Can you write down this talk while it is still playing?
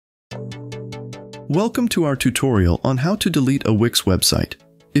Welcome to our tutorial on how to delete a Wix website.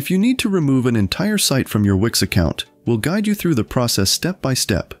 If you need to remove an entire site from your Wix account, we'll guide you through the process step by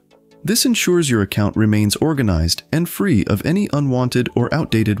step. This ensures your account remains organized and free of any unwanted or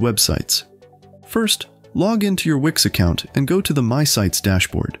outdated websites. First, log into your Wix account and go to the My Sites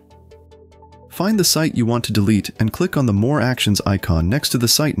dashboard. Find the site you want to delete and click on the More Actions icon next to the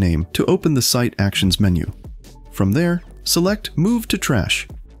site name to open the Site Actions menu. From there, select Move to Trash.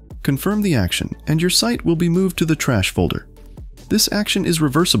 Confirm the action, and your site will be moved to the trash folder. This action is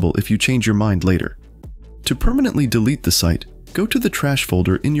reversible if you change your mind later. To permanently delete the site, go to the trash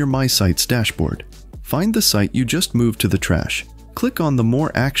folder in your My Sites dashboard. Find the site you just moved to the trash. Click on the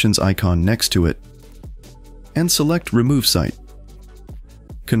More Actions icon next to it, and select Remove Site.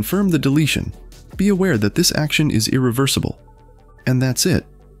 Confirm the deletion. Be aware that this action is irreversible. And that's it.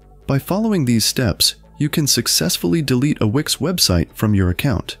 By following these steps, you can successfully delete a Wix website from your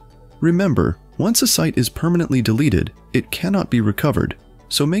account. Remember, once a site is permanently deleted, it cannot be recovered,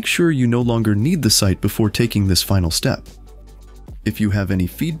 so make sure you no longer need the site before taking this final step. If you have any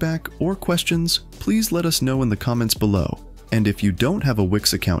feedback or questions, please let us know in the comments below. And if you don't have a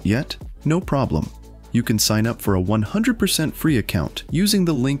Wix account yet, no problem. You can sign up for a 100% free account using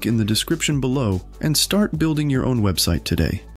the link in the description below and start building your own website today.